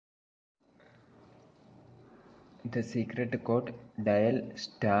The secret code: dial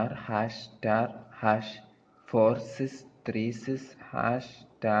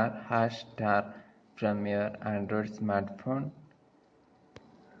 *##463 *## from your Android smartphone,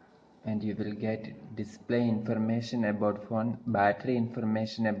 and you will get display information about phone, battery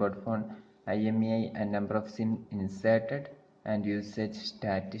information about phone, IMEI and number of SIM inserted, and usage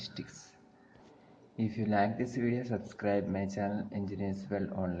statistics. If you like this video, subscribe my channel Engineers Well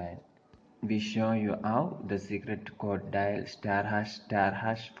Online. We show you how the secret code: dial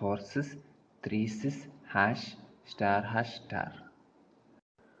 *##463 *##.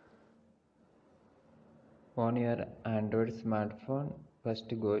 On your Android smartphone,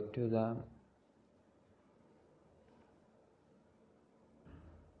 first go to the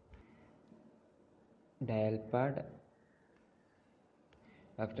dial pad.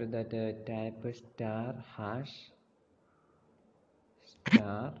 After that, type *##463 *##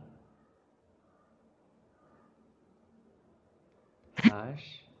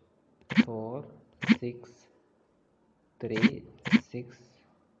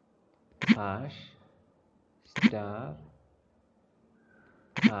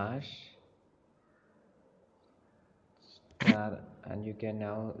 and you can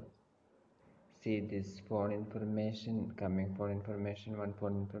now see this phone information coming. Phone information, one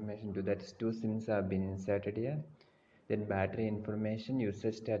phone information, to that two SIMs have been inserted here. Then battery information,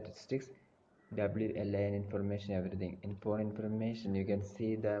 usage statistics, WLAN information, everything. In phone information you can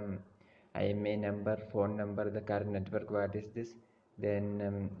see the IMEI number, phone number, the current network, what is this,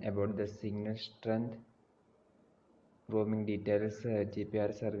 then about the signal strength, roaming details,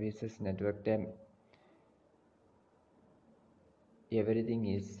 GPR services, network time, everything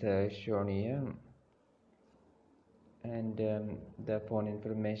is shown here. And the phone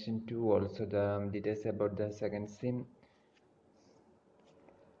information too, also the details about the second SIM.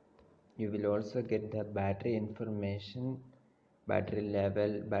 You will also get the battery information, battery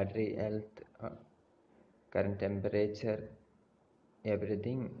level, battery health, current temperature,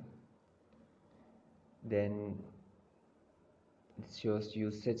 everything. Then it shows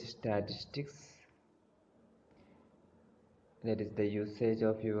usage statistics, that is the usage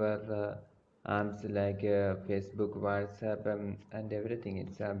of your apps like Facebook, WhatsApp, and everything.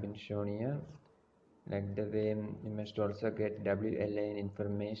 It's been shown here. Like the way you must also get WLAN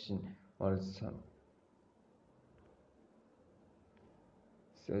information also.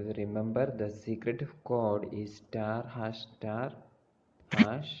 So remember, the secret code is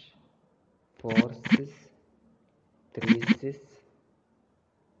 *##463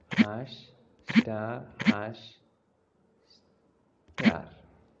 *##.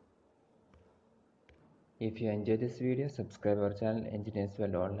 If you enjoy this video, subscribe our channel Engineers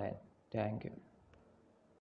Well Online. Thank you.